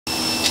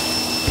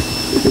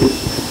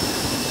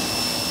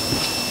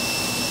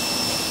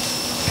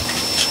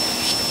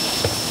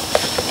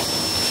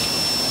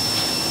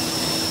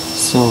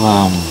So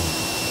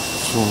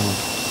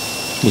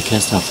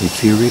because of a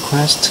few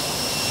requests,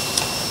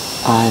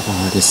 I've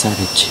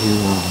decided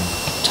to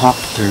talk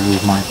through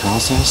my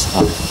process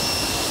of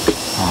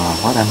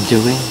what I'm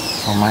doing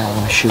for my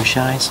own shoe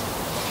shines,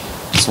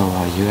 so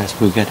you guys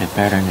will get a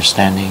better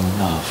understanding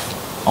of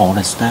all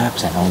the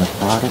steps and all the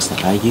products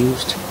that I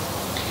used.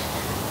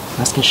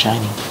 Let's get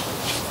shiny.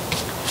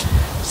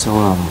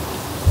 So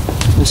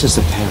this is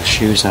a pair of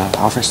shoes,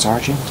 Alfred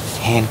Sargent,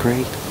 hand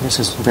grade. This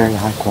is very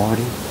high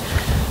quality.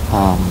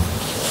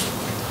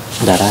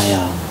 That I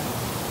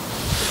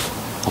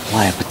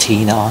apply a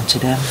patina onto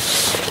them.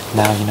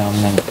 Now I'm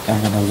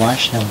gonna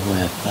wash them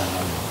with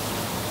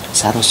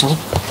saddle soap.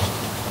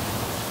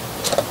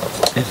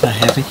 If I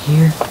have it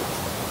here,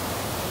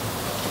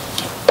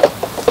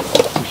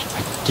 if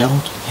I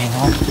don't, hang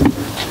on.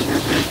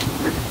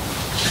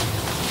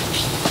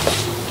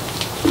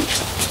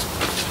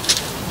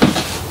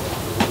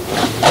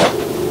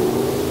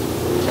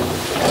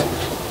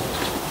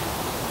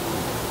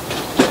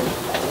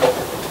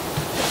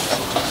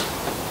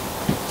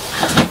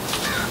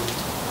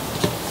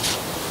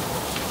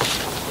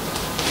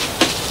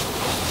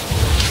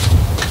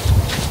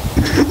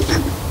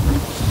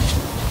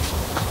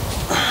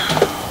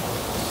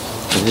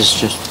 This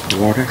is just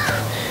water,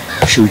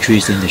 shoe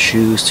grease in the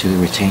shoes to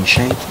retain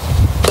shape.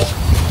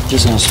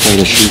 Just gonna spray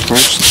the shoe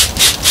first.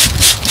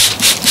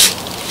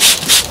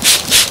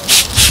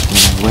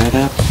 And wet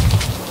up.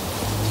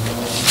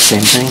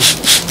 Same thing.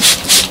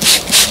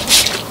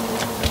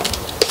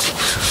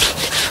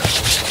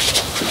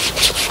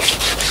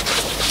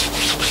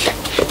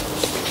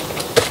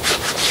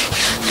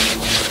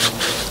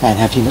 And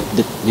have you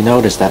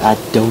noticed that I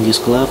don't use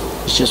glove?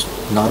 It's just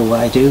not what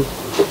I do.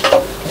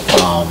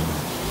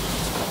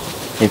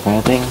 If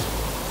anything,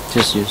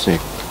 just use a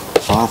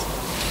cloth.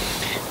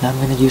 Now I'm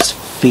gonna use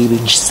Phoebe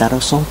saddle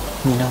soap.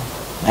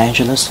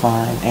 Angela's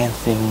fine,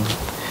 anything.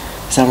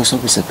 Saddle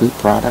soap is a good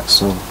product,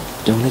 so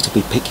don't need to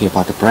be picky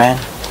about the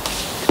brand.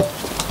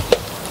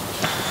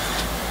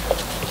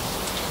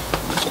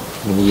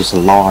 I'm gonna use a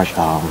large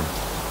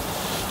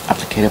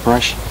applicator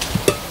brush.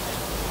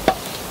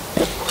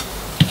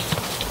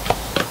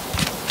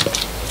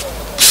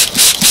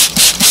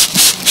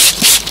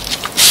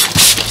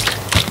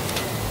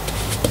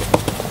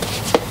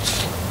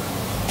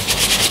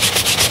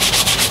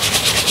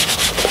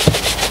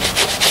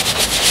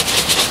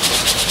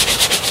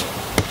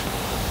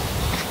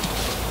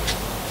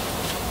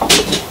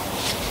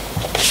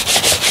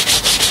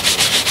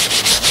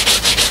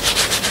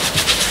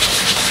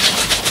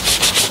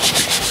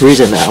 The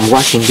reason that I'm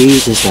washing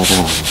these is that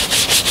I'm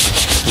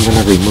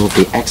gonna remove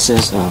the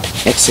excess leather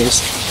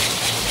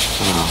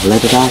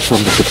dye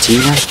from the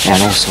patina and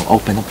also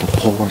open up the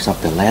pores of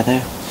the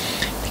leather,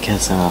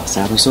 because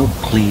saddle soap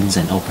cleans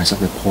and opens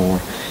up the pore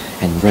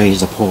and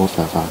raises the pore of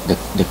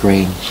the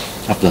grain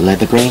of the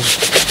leather grain.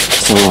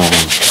 So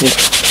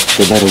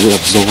the leather will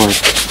absorb,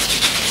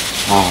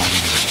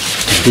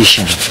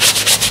 condition,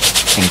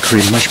 and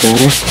cream much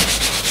better.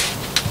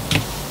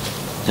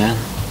 Then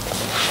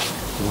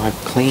wipe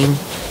clean.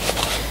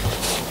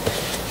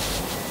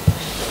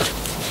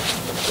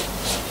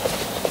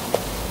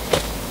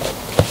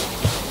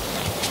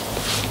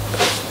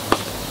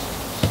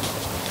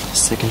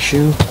 Second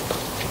shoe.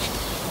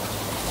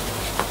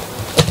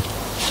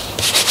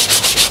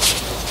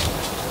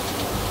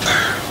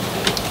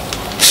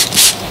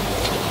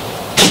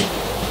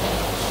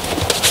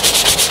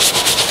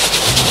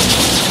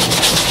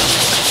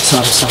 So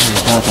I'm sorry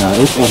about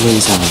if any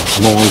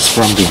noise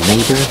from the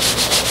neighbor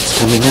is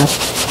coming up.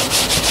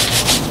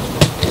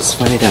 It's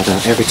funny that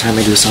every time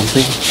I do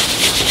something,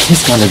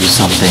 he's gonna do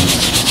something.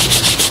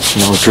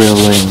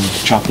 Drilling,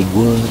 chopping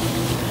wood,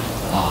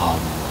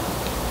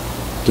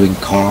 doing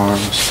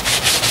cars.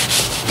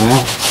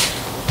 Well,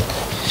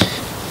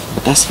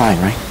 but that's fine,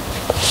 right?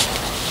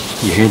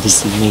 You're here to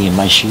see me in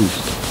my shoes.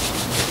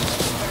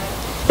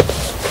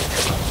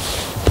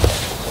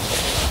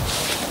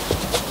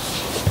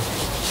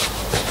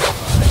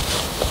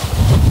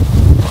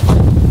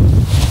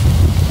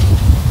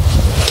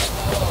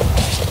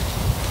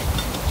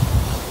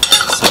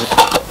 So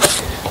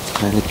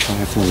let it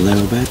dry for a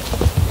little bit.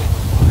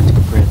 I'm going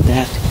to grab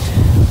that,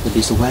 put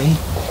this away.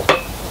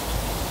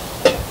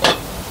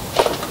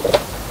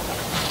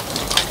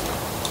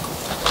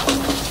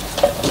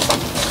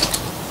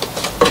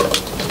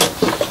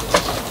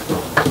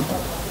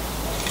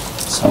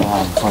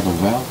 For the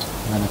welt,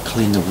 I'm going to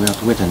clean the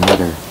welt with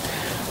another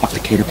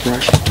applicator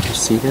brush. You can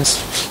see this.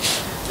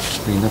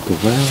 Clean up the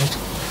welt.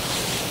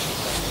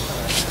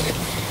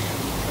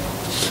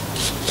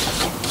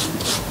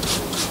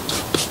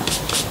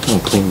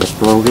 And clean the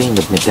throating,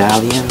 the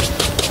medallion.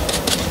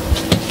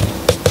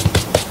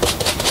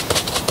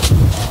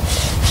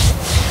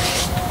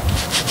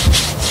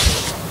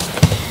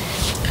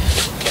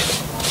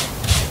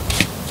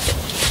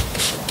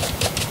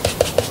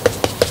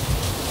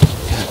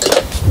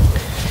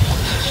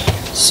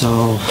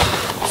 So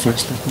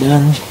first step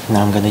done.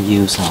 Now I'm gonna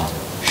use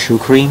shoe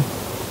cream.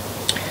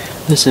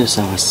 This is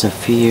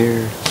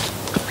Sapphire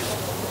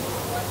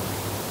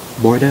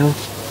Bordeaux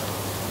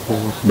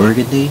or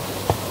Burgundy.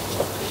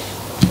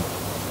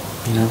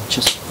 You know,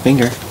 just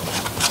finger.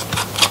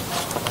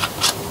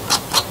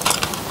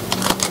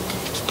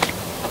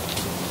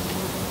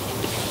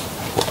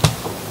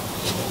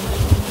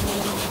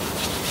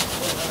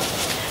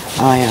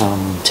 I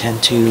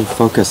tend to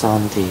focus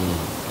on the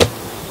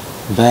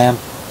vamp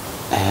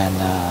and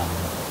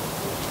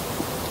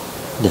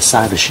the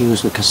side of the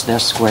shoes because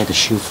that's where the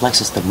shoe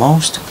flexes the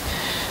most,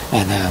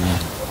 and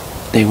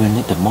they will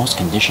need the most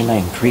conditioner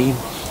and cream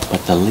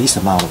but the least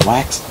amount of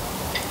wax.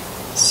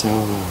 So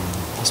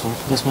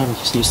that's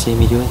what you see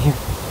me doing here.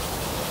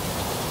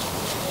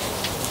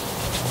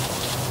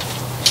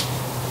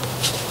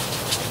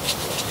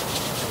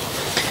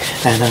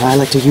 And I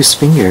like to use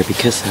finger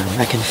because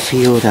I can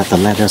feel that the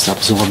leather's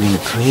absorbing the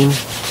cream,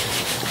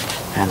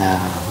 and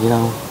you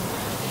know,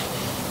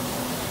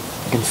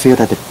 I can feel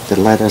that the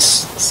leather's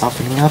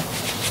softening up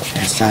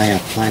as I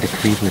apply the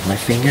cream with my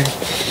finger,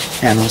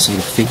 and also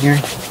the finger,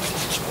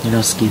 you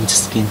know, skin to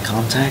skin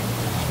contact.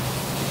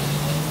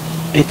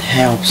 It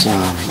helps,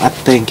 I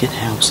think it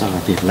helps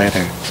the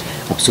leather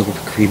absorb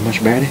the cream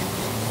much better.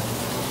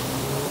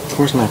 Of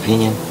course, my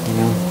opinion, you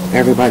know,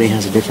 everybody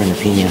has a different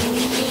opinion.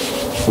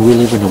 We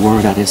live in a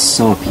world that is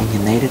so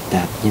opinionated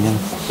that, you know,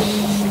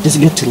 it's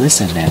good to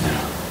listen and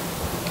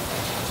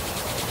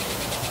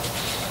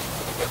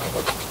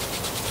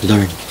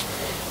learn.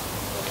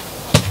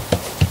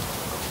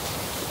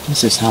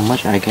 This is how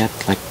much I get,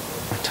 like,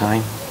 a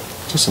time.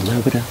 Just a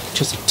little bit of,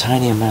 just a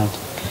tiny amount.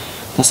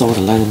 That's all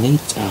the leather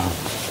needs.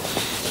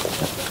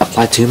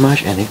 Apply too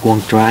much and it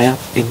won't dry up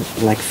in,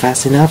 like,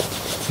 fast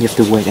enough. You have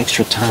to wait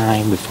extra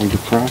time before you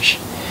brush.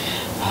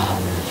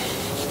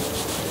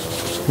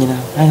 You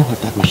know, I don't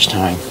have that much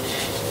time.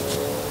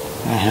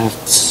 I have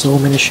so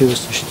many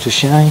shoes to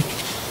shine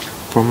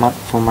for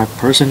my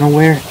personal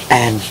wear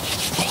and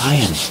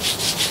client,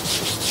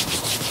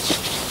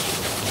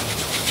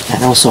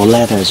 and also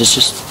leather. It's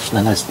just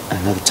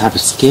another type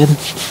of skin.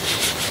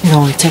 You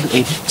know, it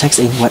takes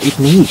in what it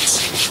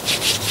needs.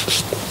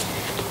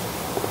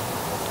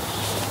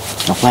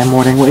 Apply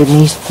more than what it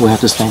needs, we have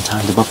to spend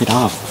time to buff it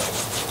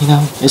off. You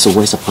know, it's a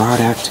waste of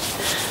product,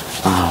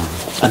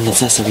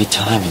 unnecessary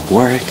time and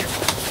work.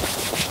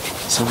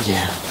 So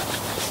yeah.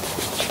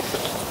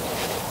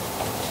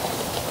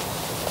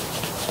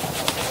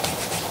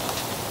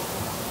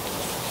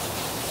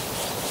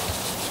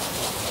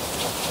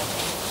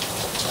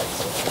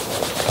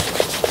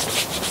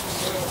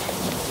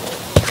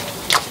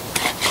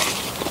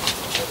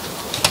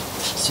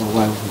 So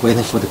while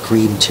waiting for the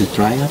cream to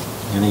dry up,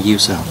 I'm gonna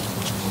use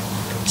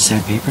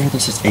sandpaper.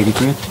 This is 80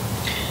 grit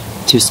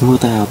to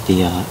smooth out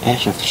the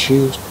edge of the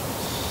shoes.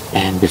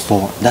 And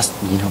before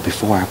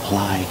I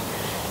apply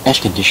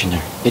edge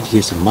conditioner, it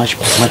gives a much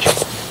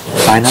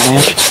finer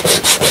edge.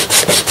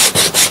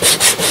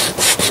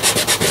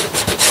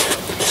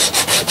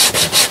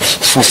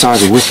 I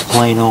started with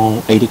plain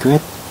old 80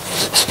 grit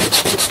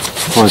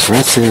for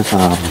aggressive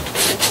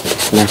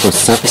level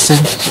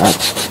surfacing.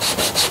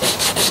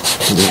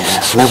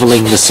 Yeah,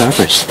 leveling the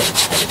surface.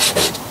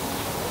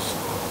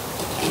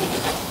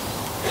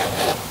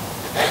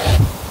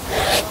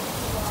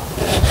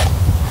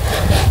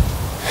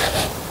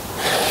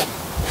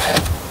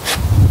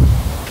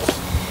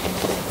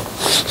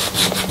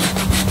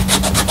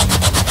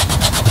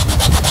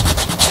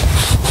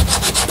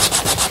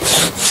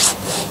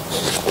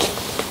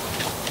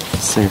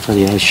 Same for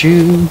the other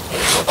shoe.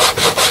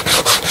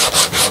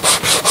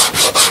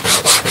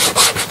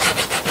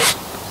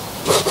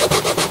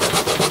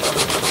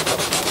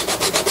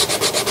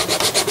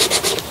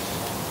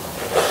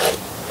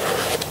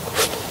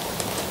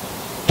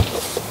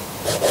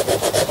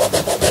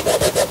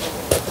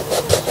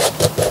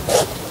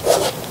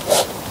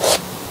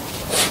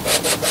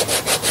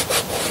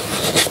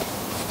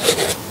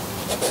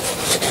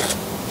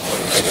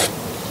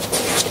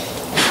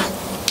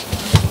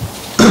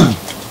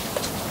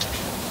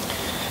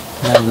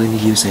 I'm going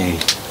to use a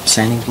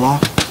sanding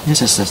block.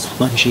 This is a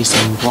spongy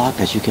sanding block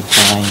that you can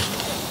find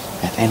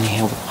at any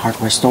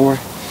hardware store.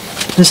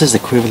 This is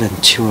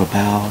equivalent to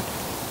about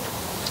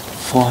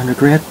 400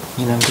 grit,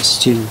 you know,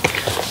 just to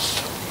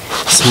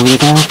smooth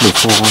it out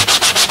before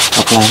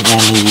applying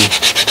any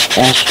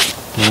edge,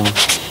 you know,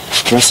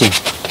 dressing.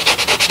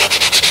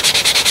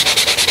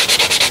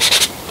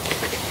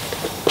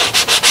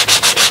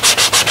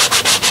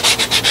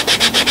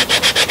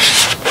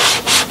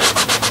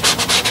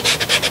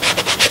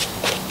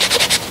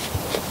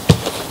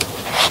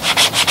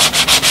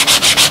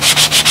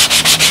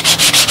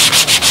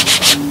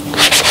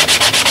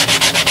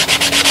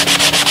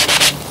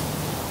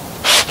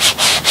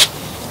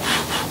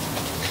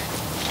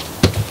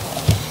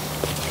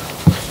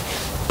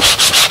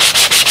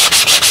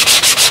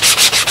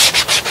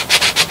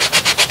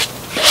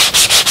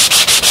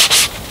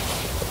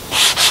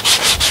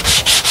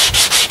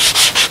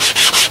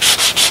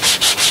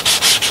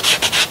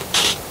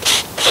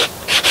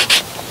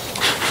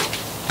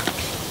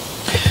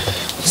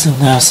 So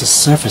now the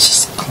surface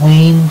is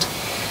cleaned,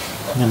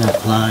 I'm gonna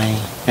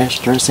apply edge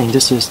dressing.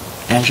 This is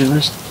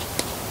Angela's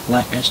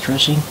black edge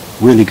dressing,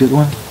 really good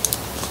one.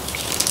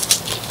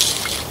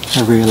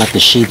 I really like the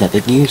shade that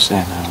it used,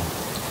 and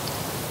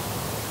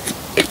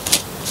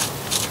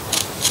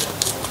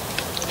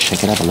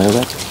shake it up a little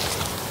bit.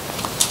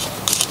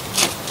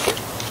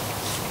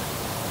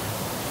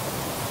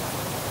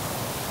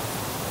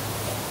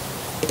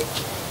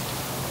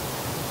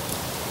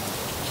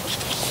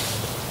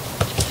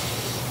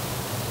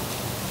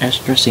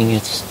 Edge dressing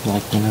is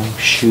like, you know,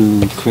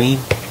 shoe cream,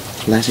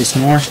 less is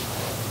more.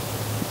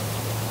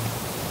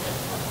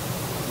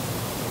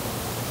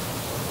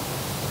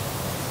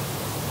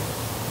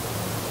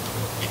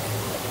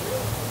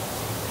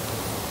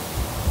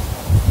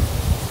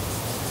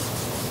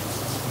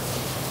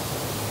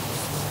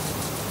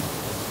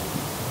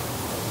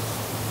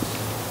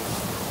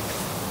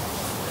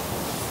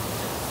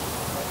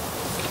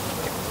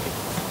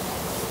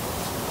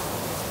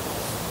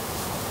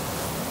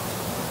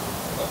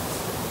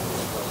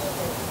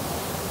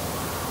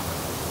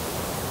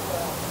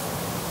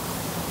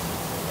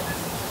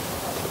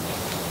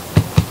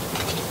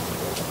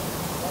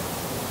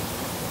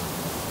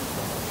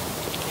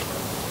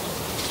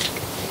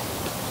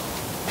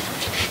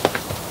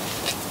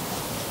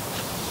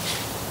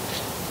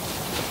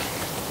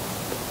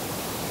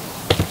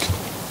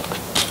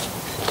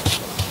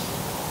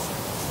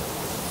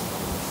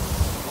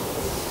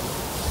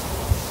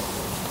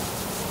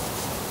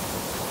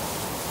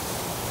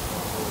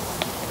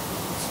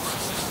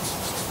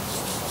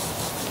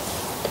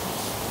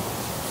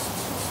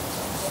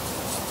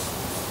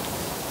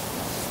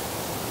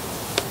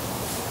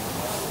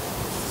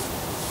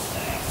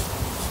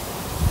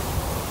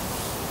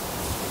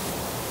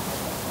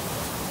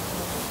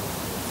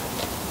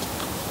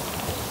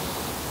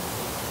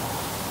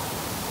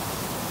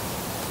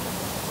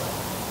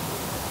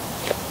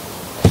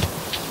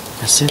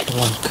 That's it,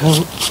 one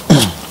coat.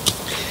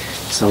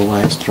 So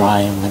while it's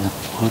dry, I'm gonna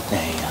put the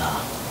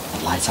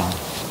lights on.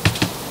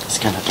 It's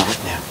kind of dark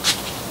now.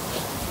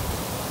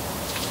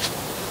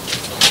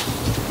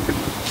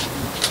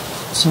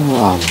 So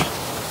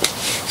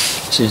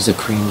since the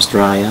cream's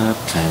dry up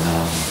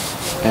and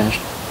edge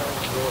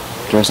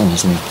dressing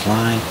isn't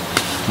applied,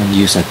 I'm gonna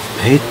use a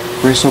pit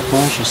bristle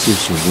brush.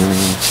 It's a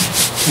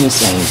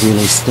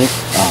really thick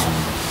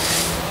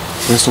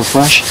bristle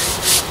brush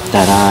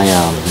that I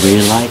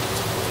really like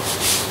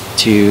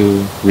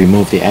to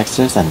remove the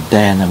excess, and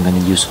then I'm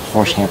going to use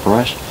horsehair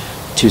brush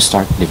to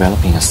start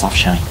developing a soft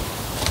shine.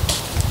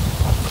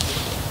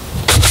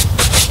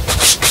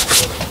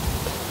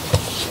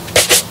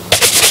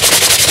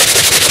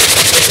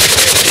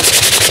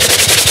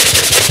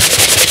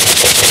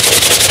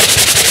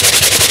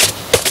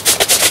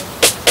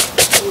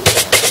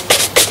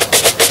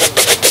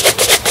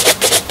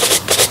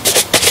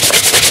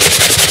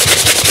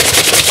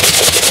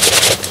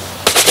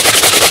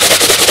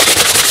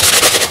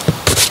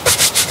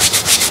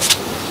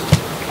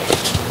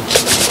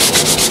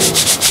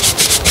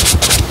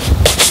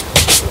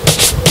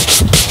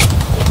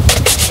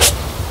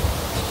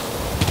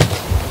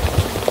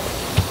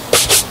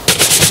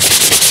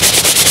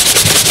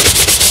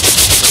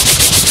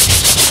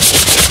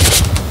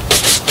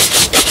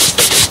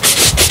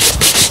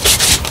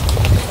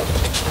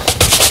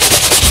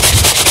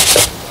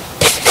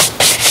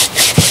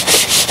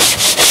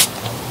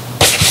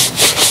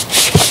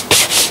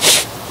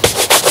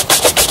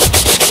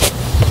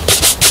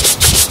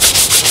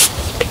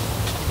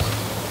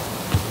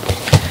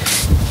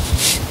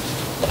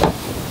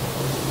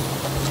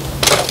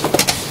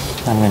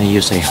 I'm going to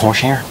use a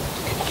horsehair.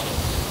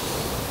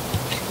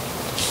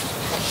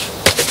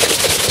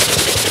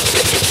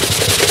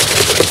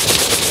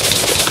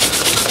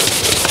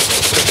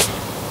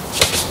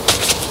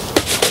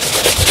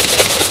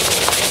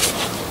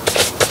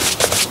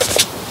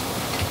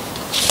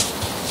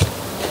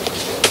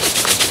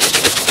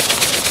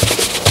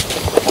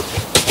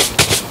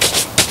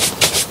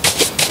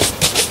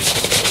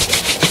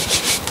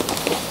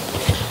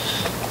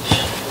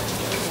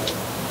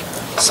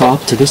 So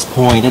up to this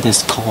point, it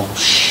is called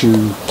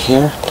shoe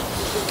care.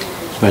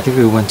 But if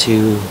we want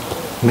to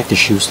make the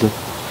shoes look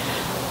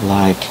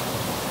like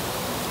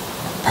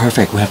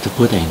perfect, we have to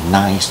put a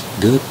nice,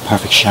 good,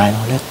 perfect shine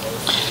on it.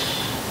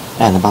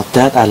 And about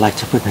that, I like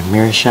to put the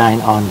mirror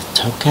shine on the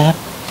toe cap,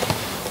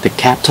 the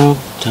cap toe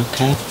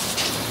cap,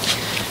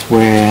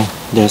 where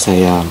there's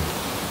a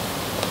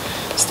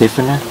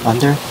stiffener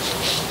under,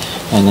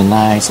 and a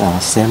nice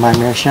semi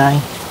mirror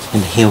shine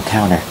in the heel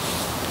counter.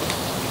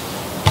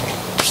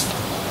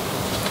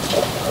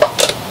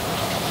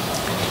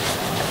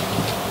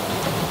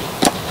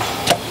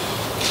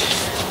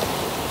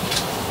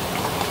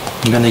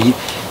 I'm gonna,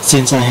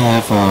 since I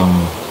have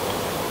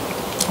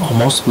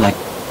almost like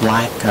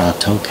black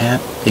toe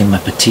cap in my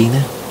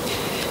patina,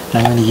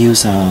 I'm gonna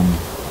use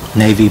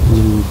navy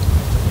blue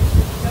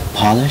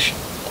polish.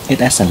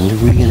 It adds a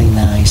really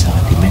nice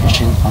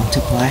dimension onto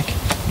black.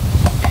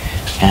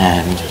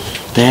 And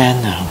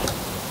then I'm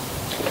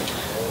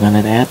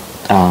gonna add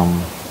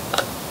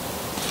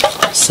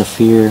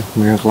sapphire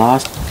mirror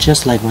gloss,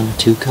 just like 1 or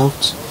 2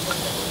 coats,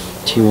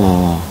 to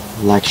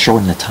like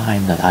shorten the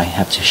time that I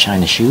have to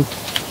shine the shoe.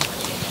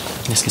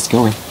 Let's get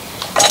going.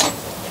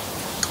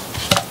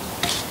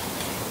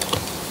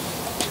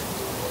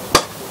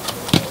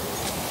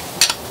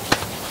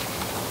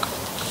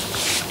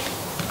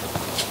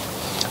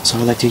 So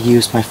I like to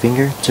use my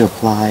finger to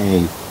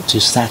apply to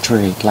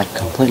saturate, like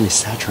completely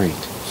saturate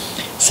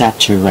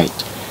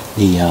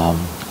the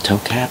toe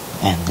cap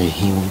and the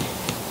heel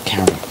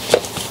carry.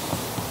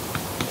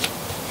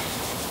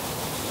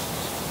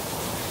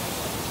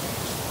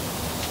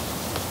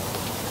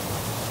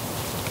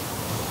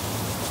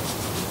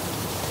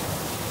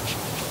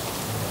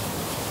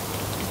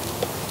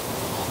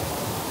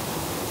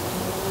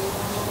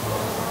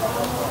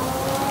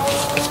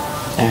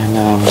 And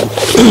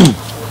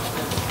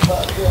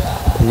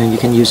and then you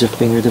can use your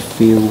finger to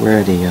feel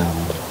where the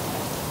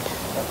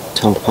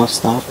toe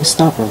puffs off. It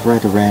stops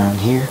right around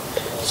here.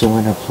 So I'm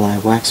going to apply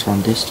wax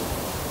from this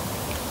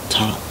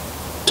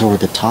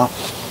toward the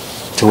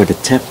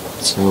tip,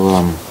 so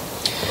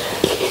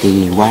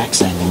the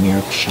wax and the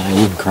mirror shine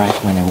wouldn't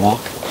crack when I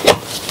walk.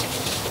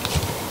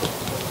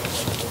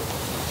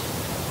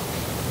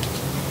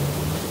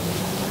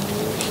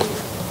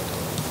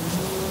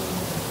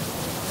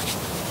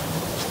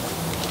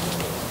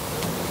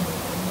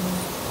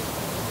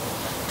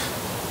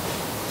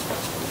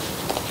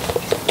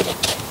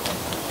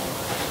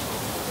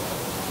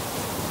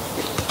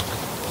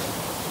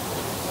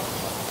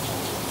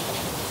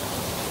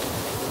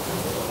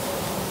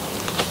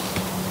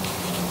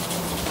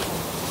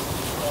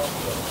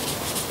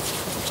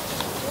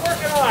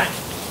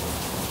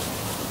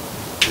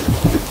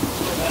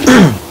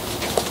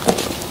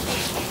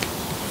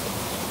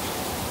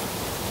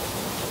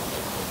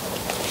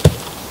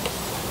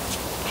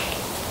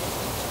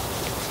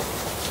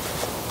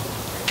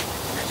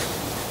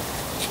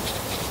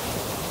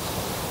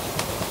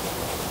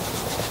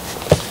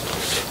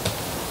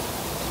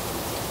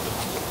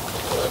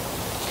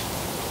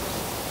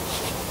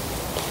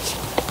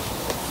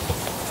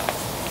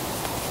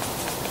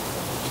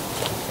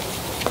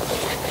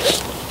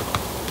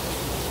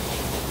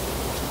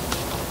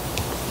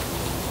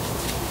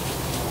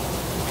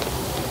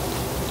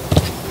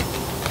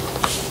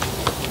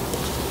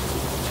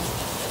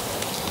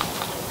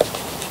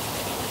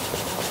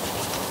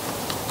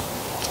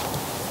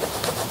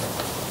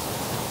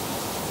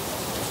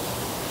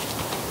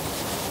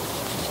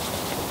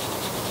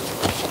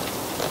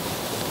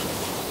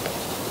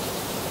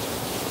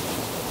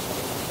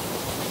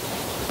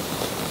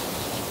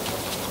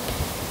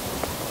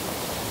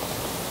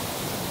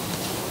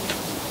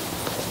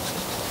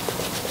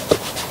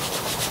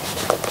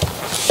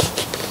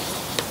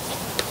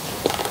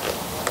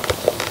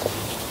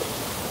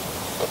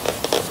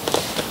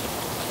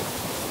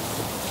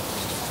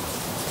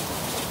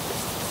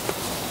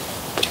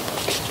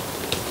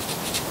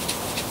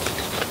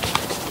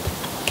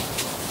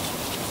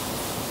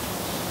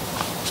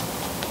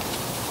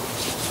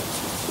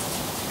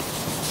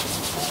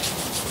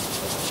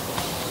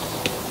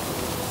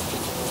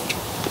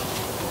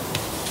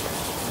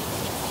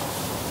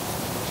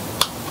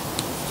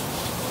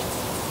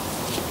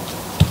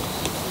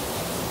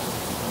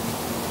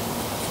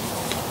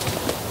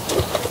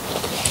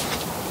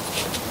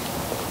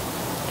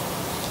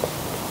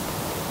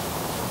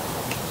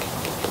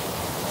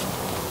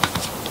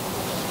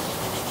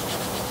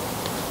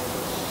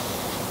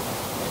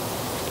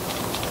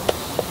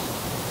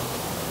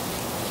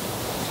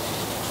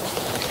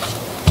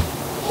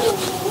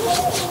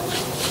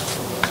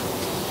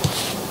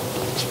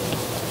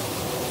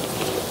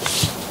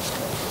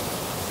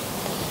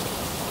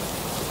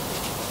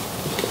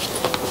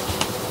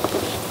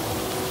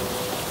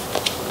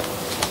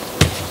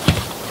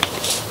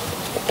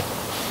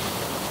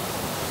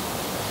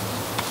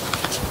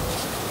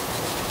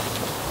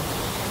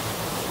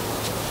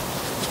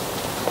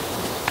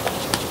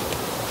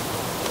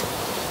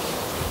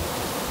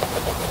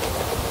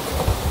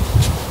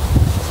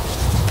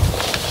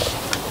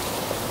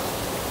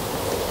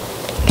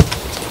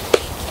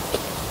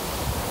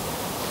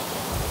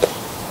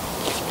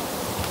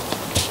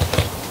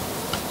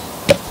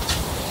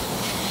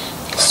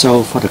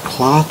 So for the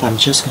cloth, I'm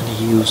just going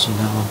to use,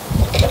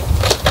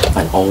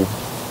 an old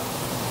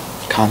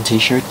cotton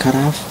t-shirt cut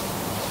off.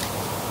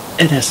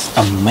 It is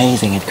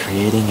amazing at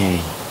creating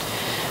a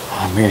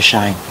mirror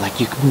shine. Like,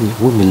 you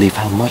wouldn't believe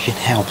how much it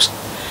helps.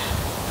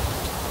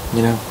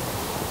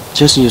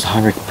 Just use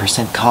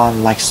 100%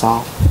 cotton, like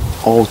soft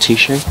old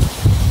t-shirt.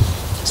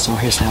 So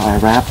here's how I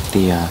wrap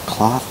the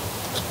cloth.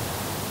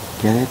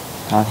 Get it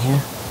on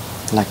here,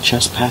 like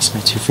just past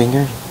my 2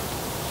 fingers.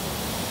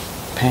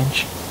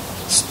 Pinch,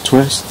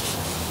 twist,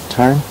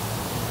 turn,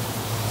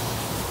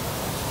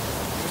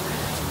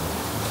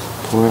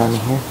 pull it on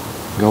here,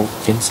 go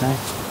inside,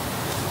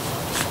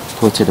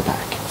 pull it to the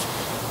back.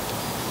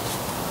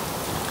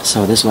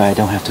 So this way I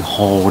don't have to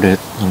hold it,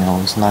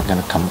 it's not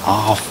gonna come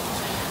off.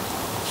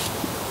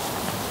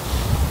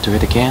 Do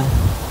it again,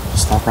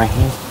 stop right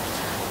here,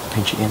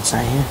 pinch it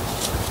inside here,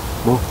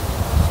 boom.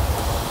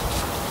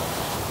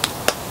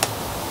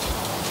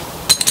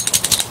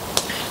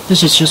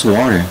 This is just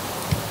water.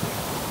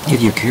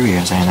 If you're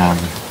curious, and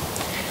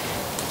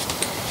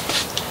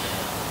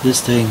this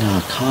thing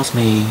cost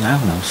me, I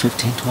don't know,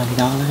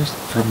 $15–20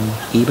 from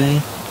eBay.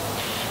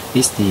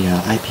 It's the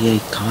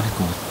IPA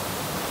conical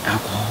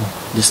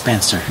alcohol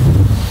dispenser.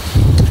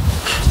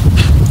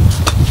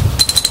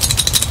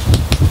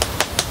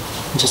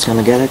 I'm just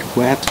gonna get it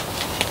wet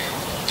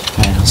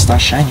and it'll start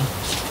shining.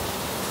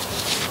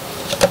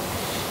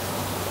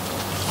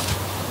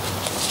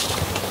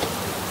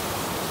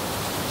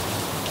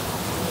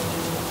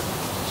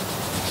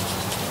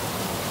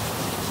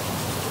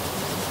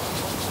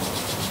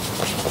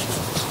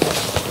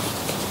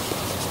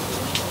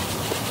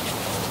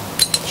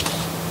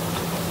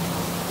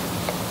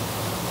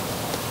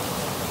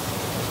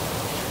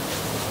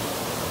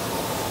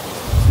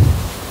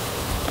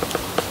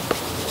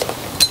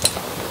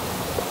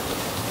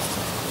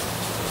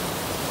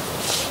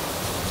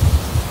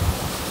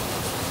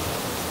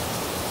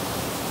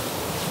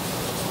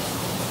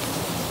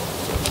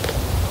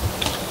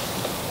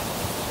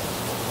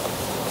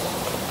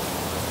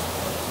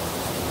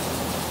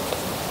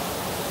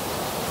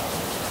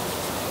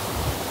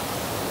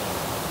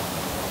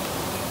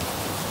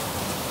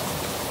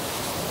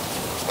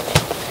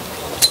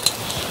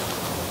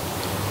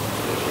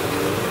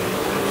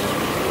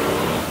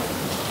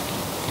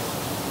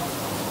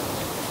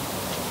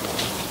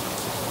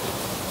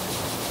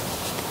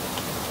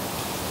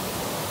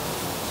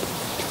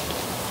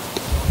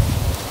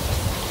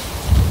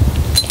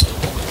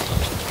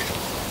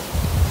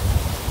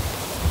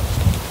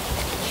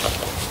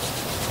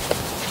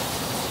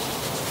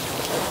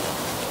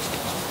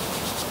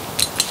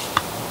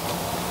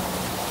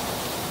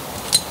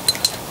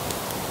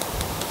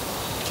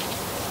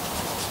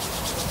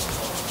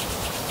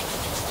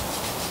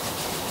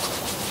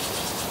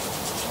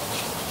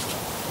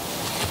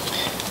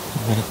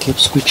 I'm gonna keep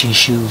switching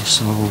shoes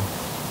so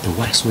the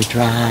wax will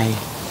dry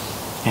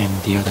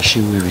and the other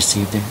shoe we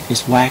received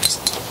is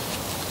waxed.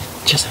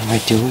 Just how I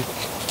do it.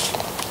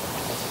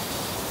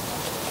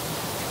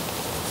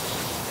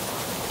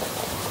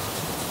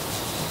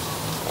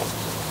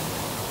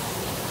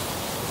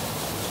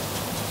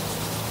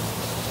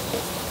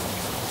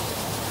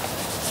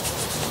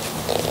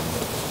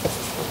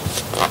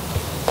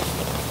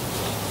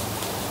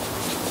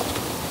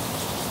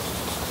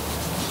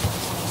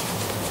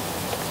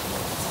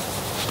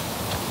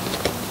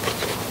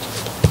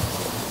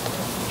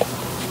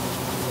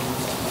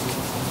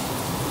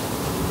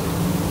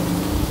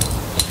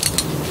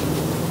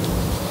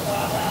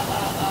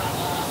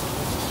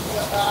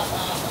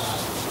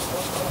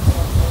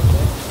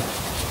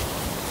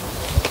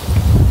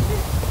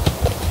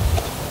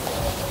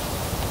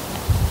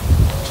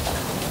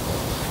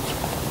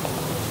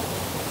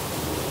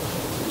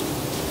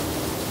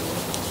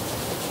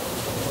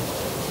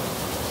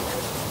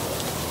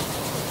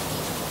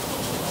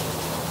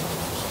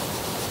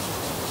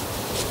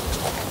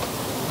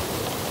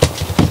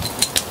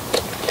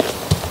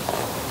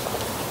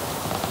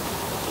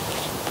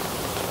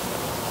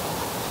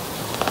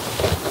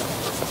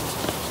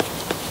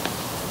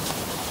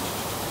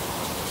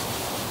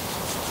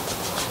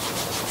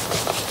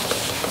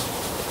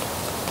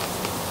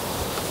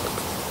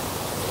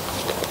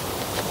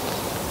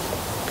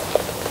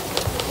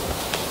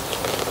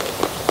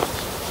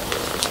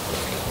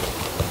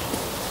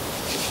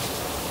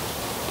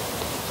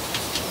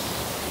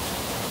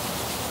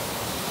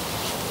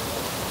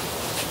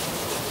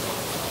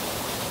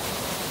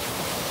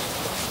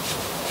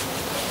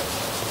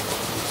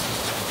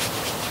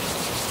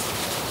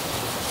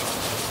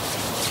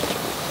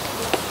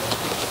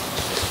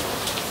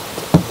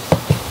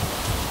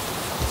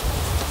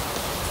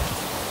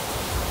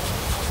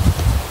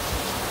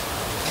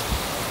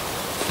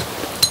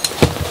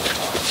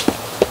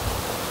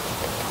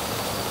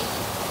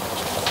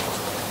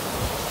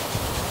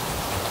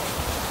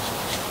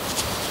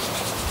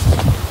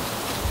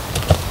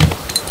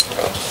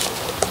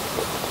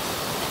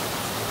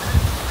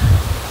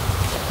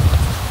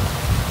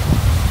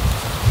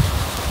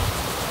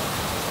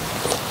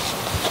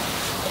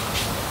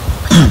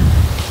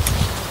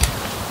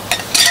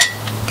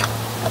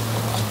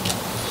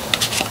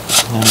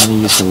 I'm going to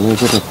use a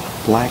little bit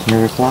of black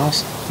mirror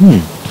gloss.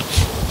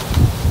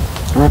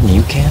 Grab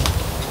new can.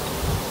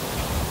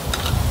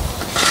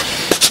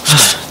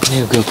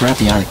 Now go grab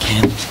the other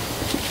can.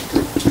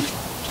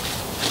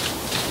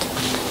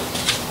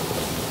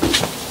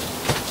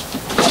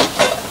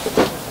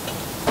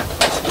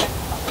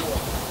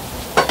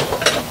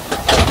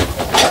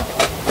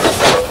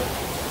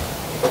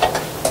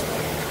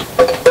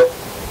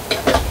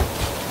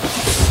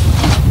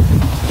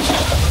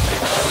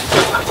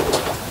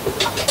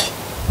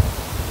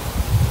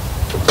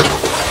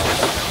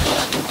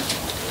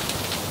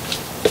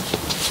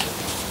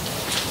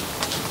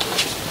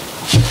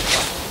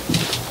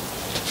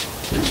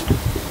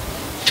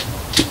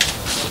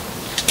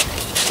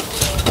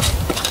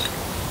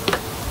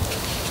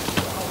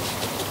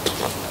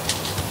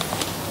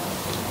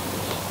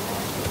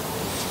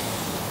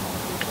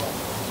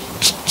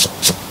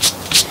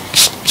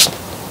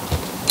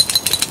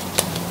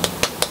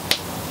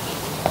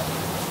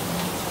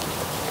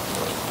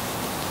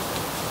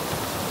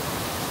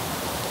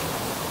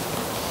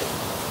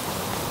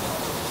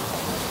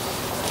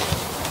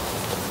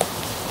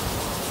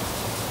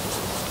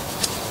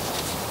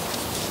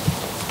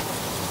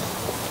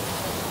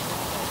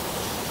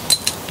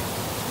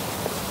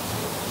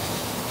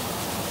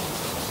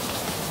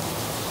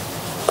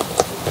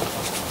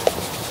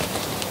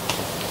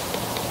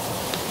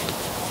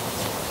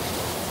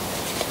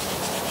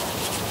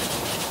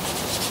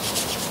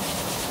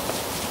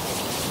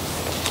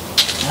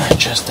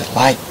 adjust the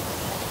light.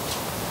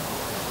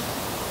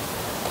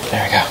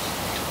 There we go.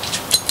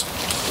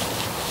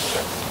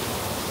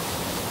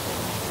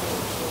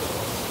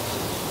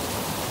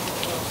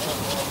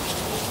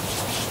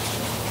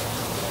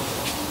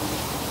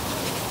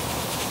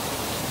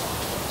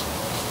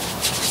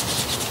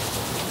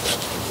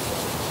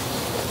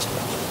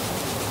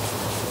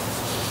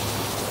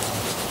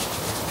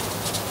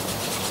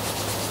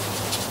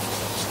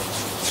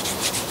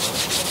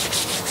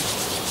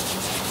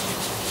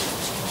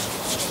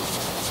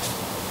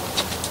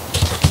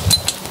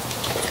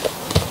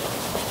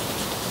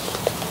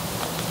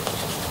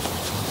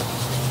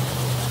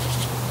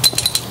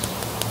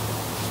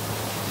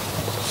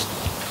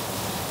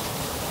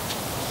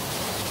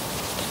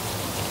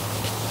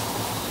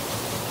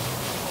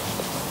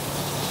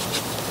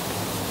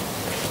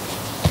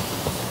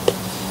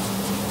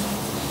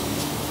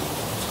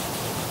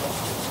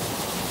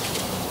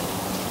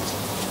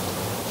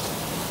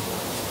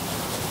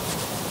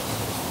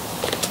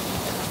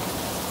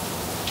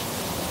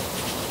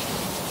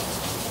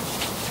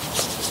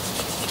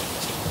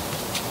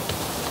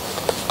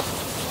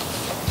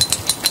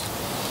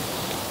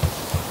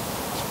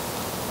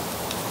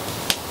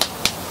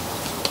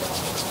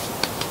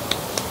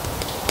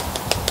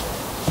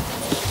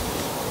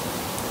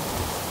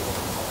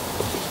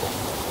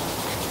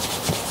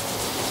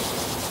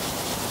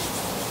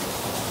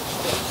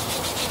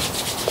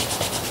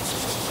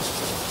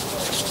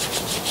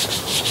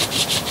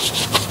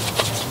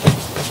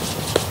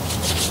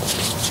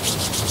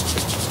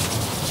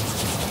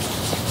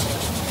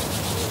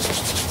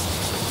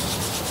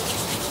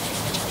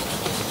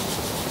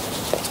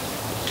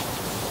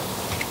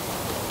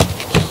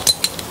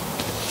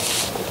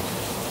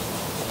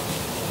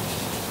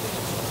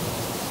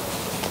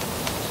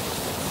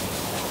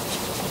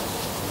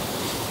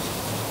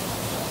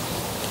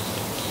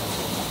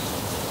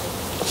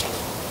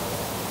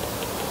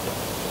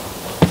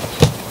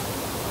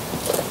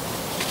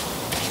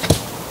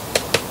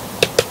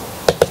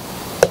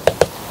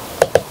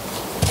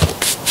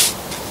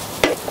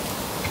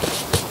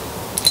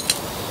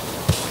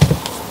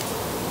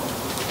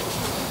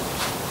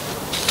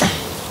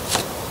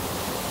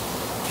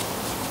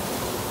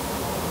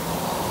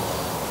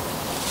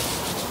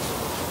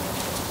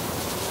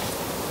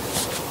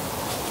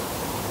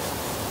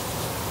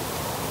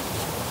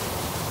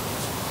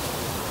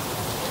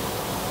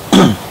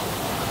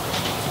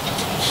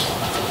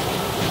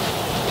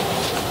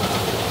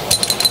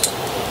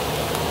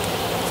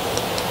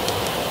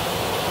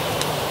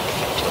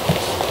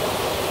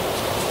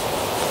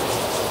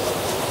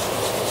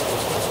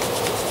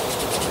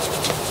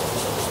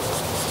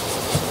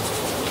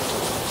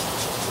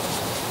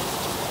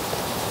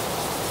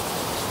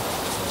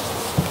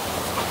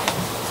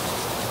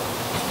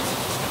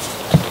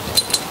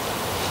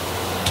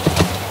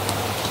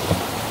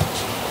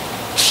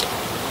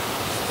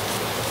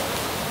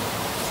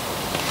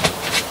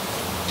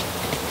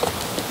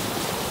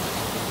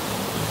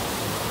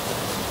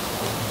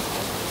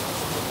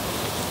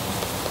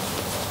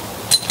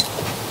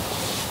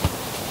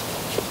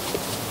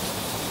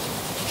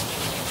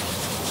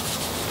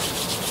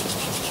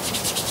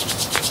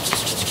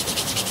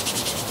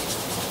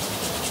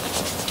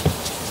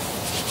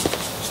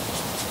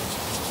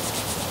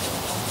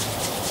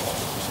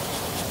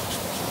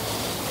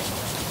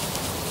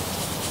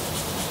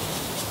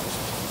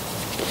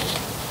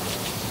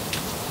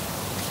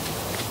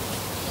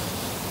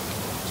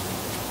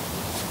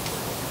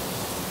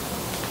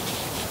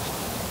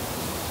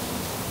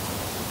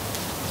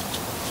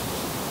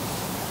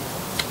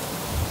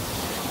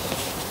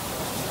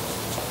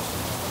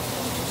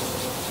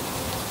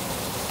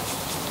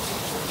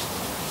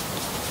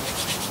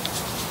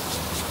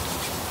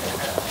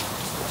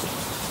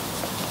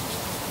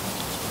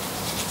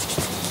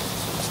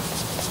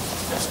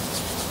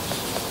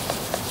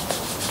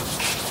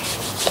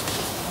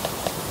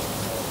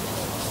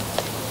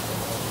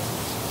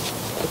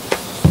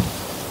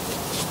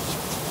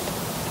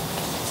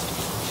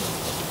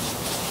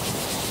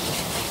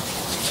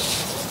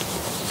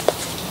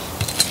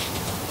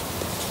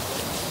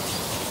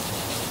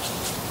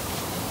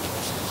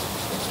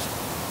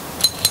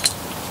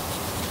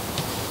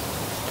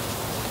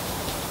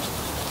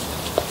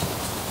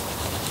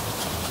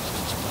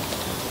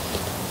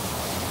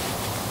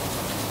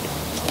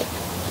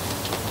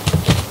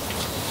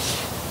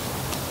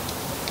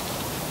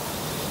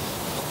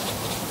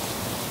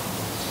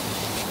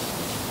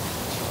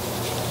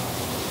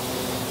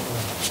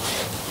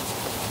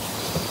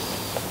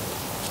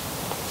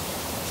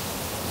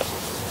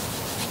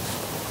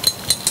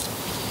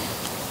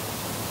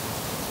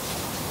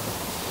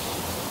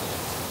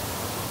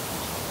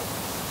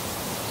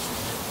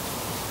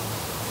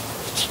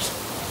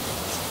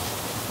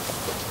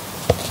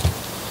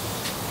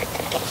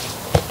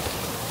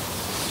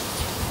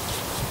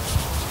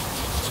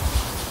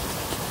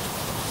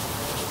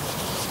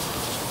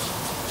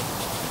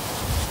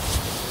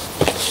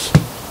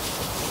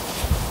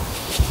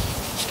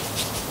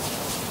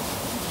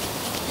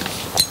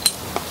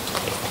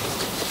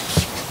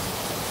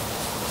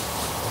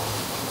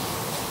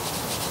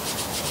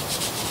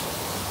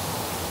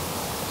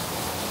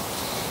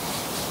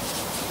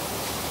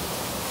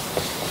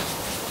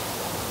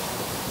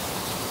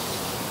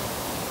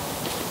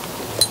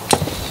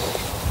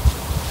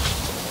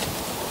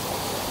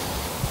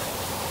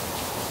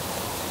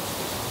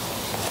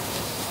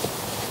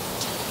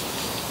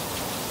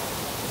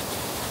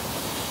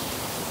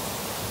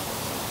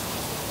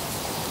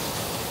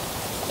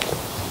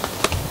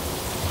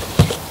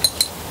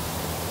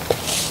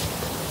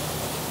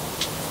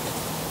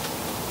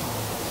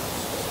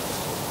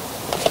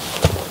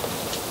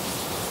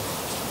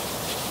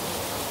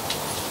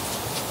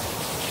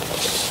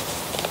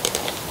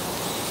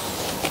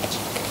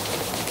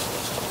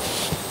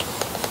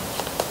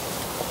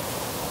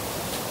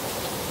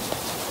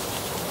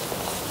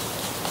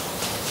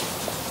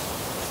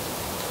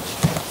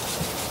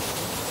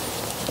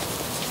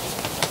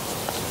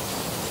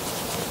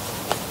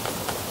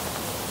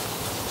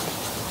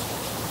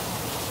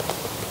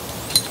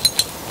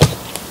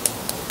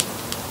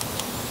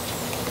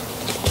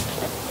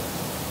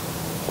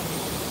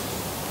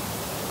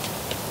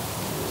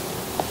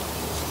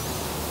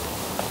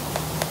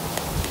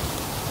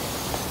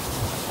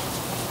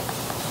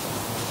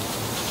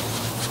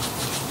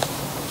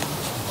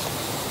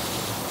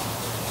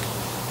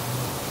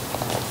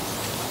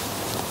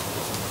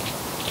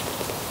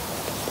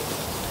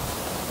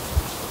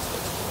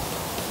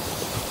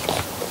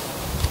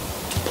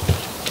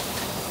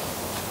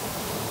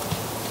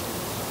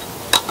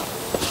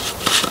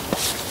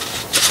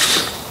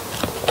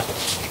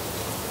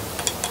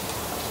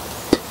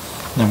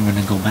 I'm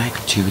gonna go back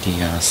to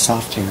the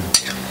softer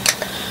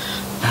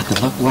at the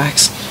look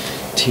wax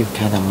to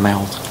kind of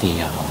melt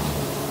the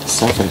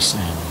surface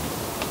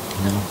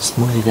and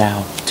smooth it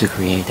out to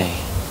create a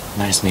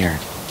nice mirror.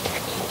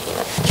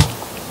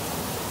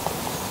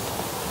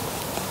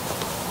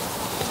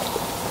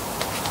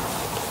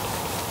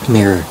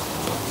 Mirror.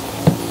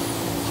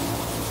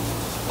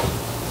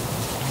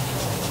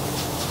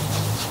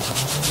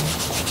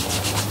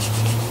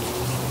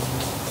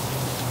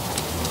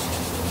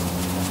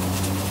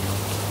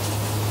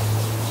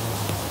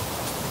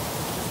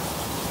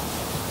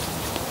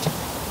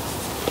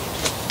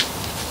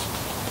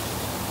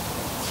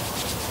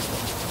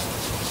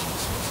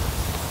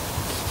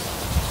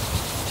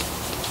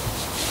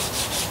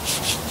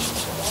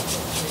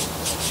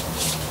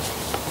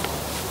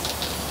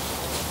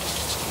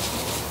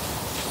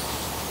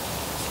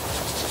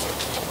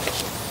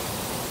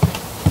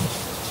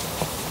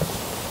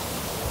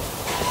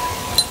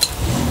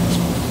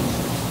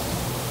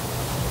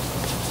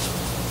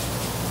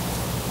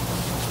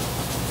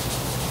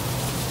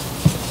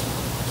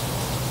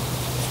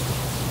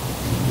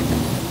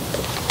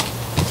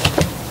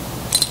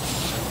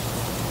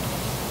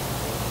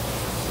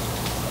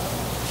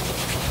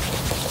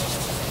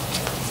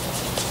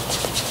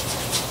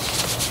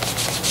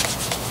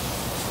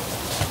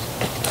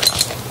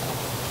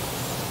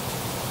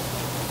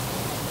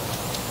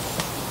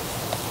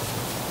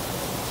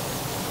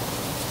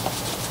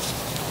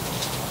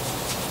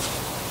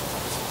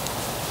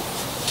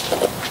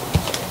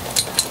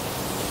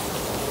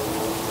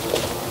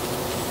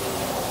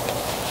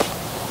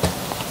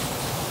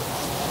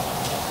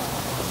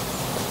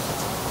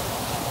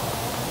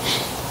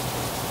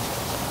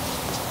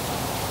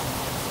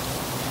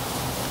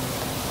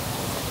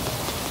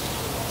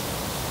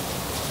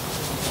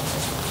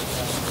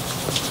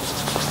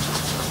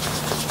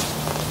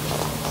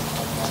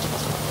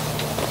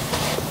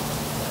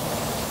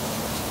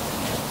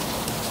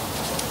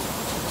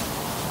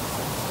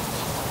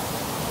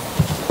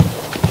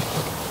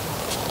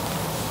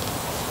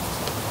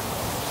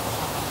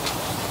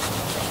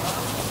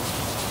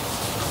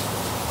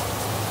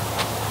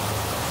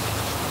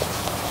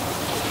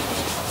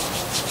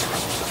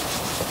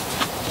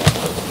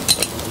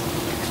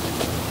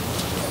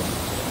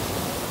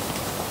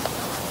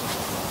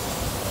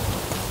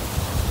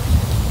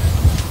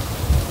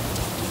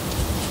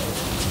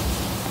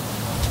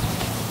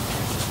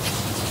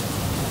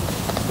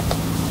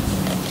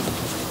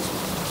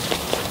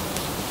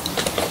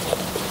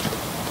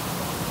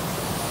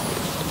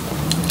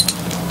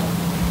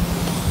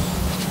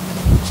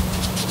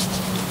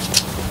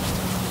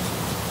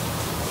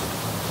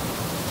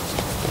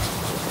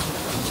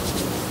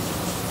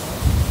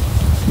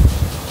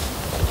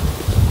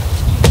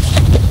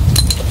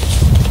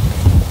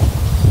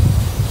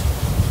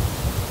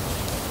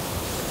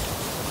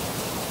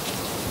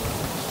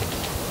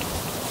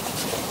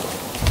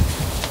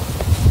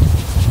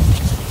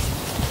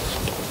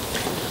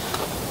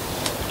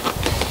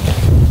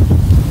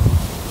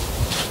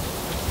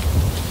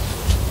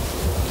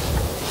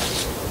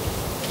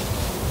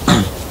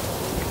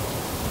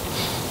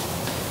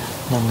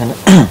 I'm gonna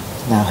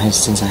now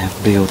since I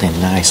have built a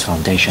nice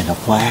foundation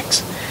of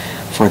wax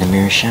for the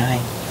mirror shine,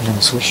 I'm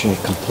gonna switch to a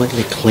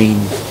completely clean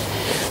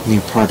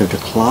new part of the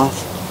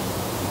cloth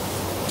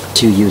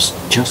to use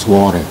just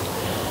water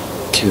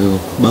to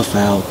buff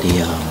out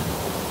the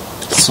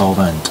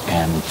solvent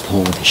and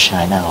pull the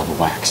shine out of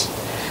the wax.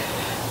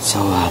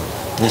 So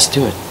let's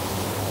do it.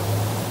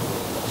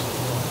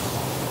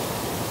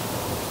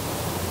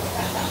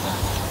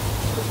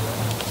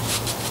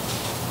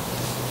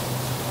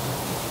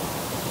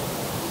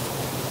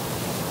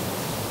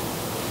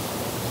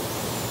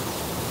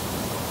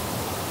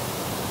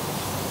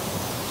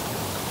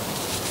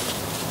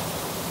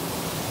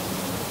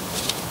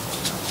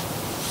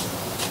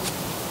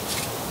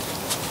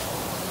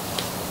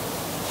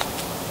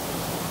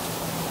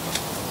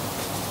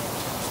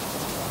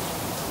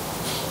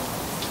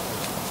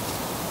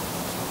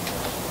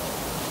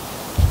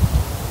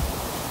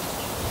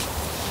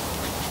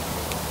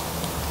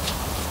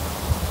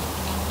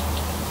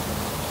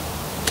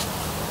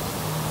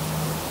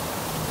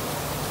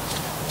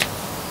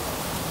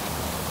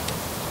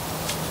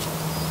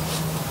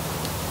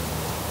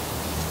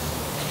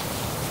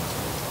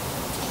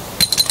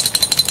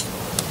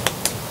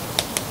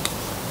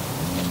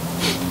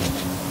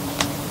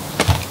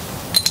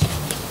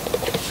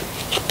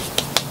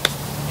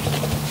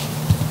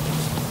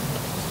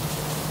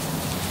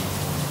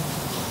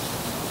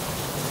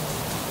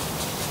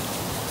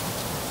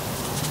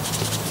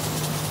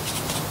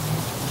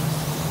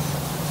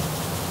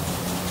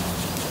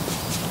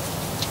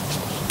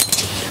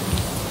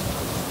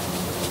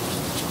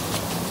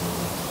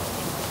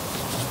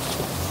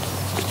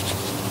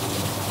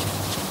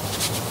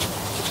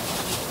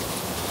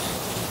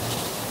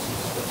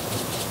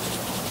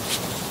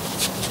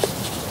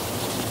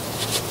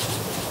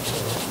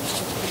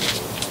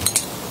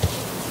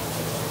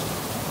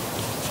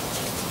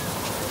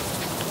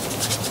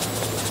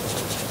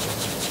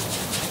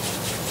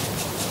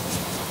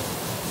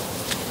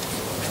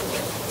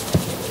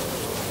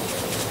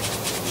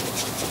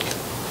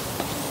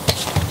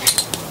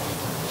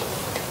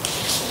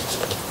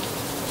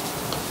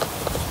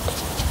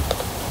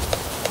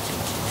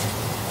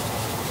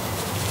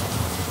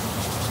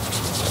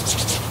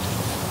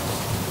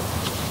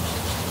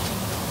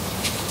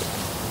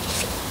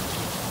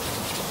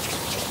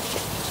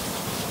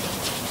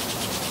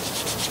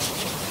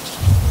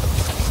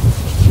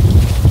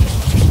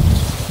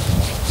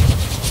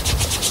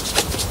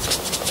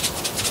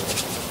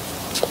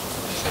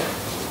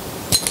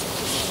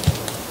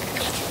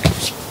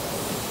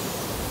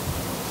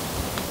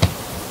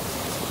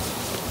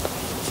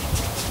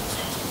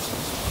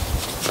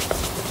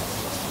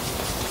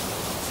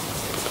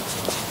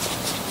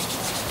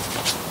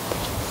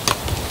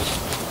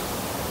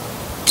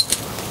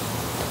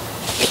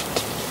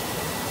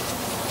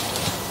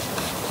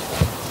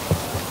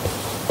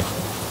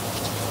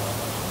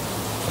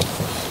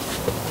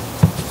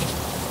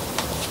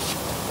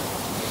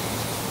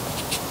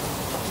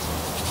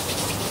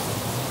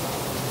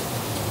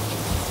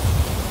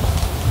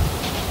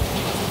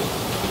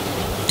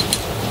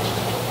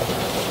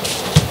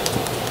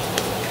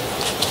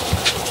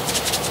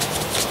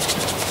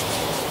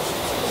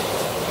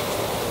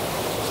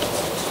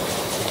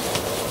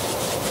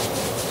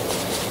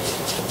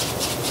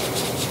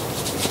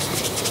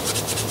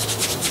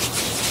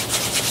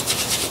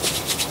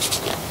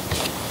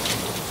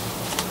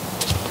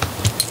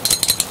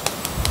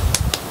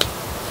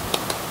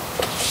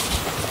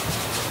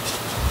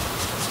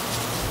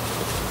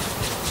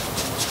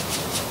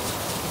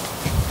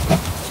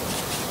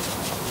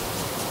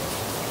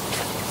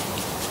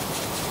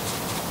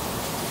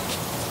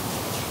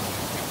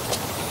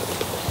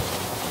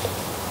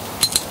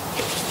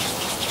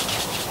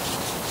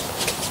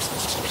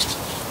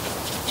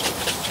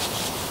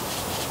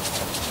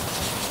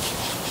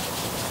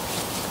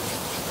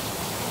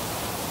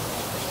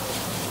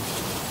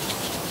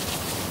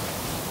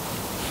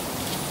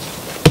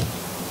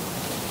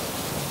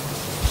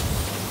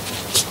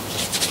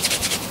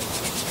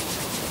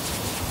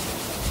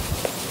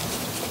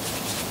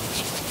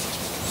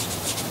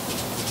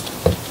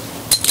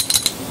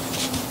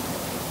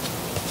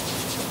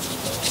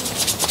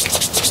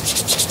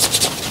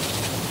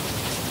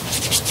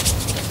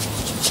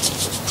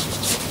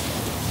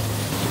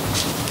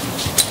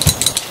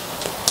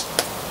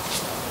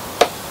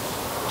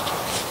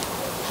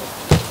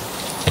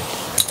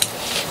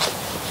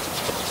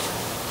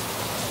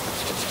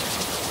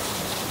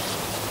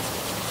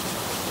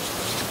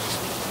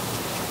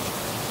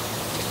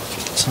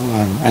 So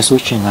I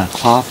switch in a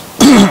cloth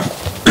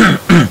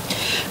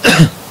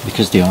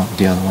because the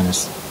other one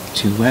is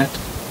too wet.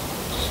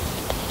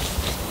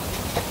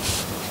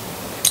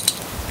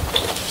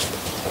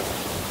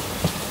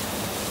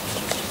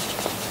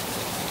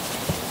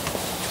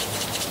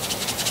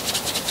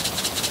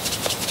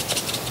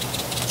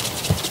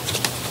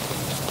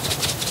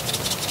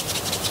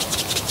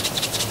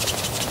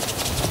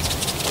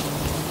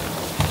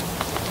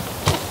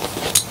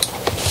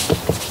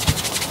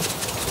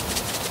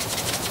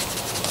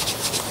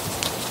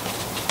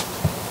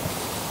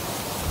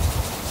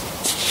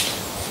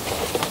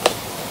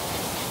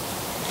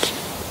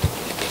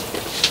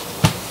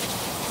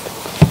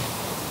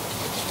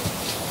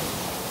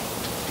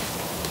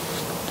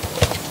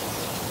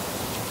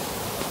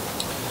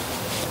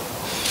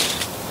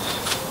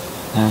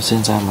 Now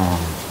since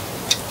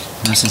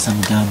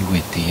I'm done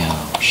with the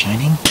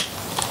shining,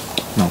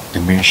 no, the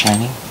mirror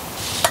shining,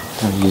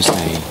 I'll use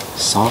a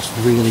soft,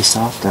 really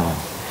soft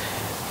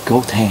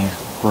gold tan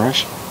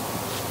brush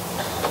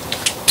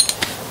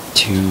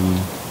to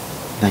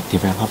like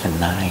develop a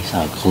nice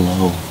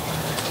glow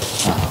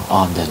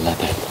on the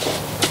leather.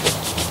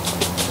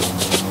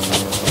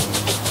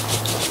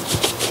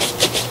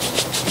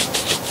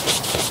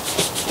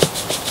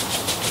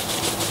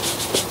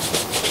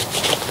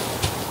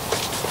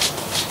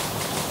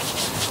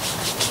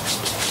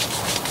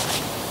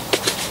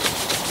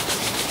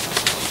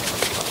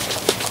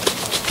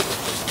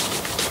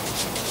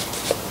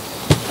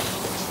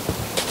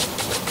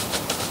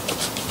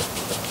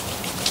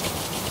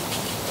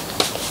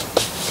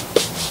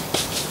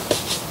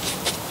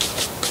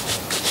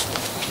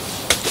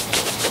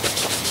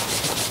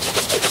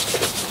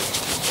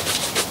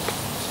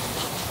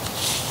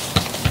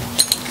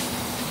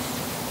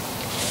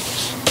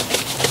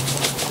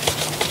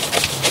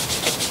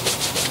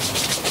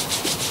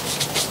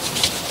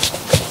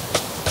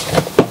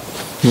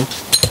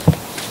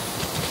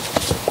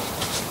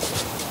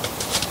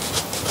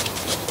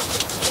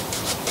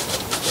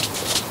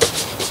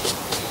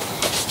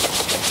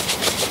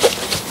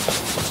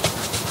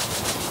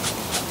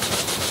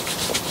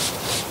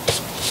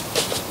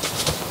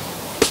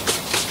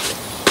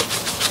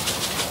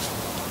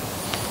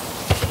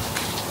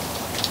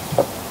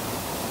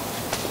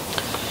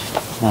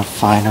 The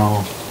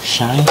final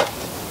shine,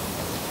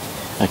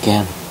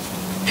 again,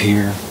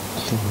 pure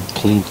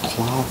clean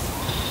cloth,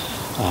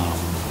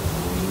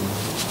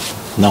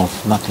 no,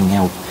 nothing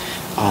else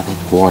other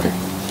than water,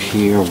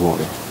 pure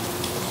water.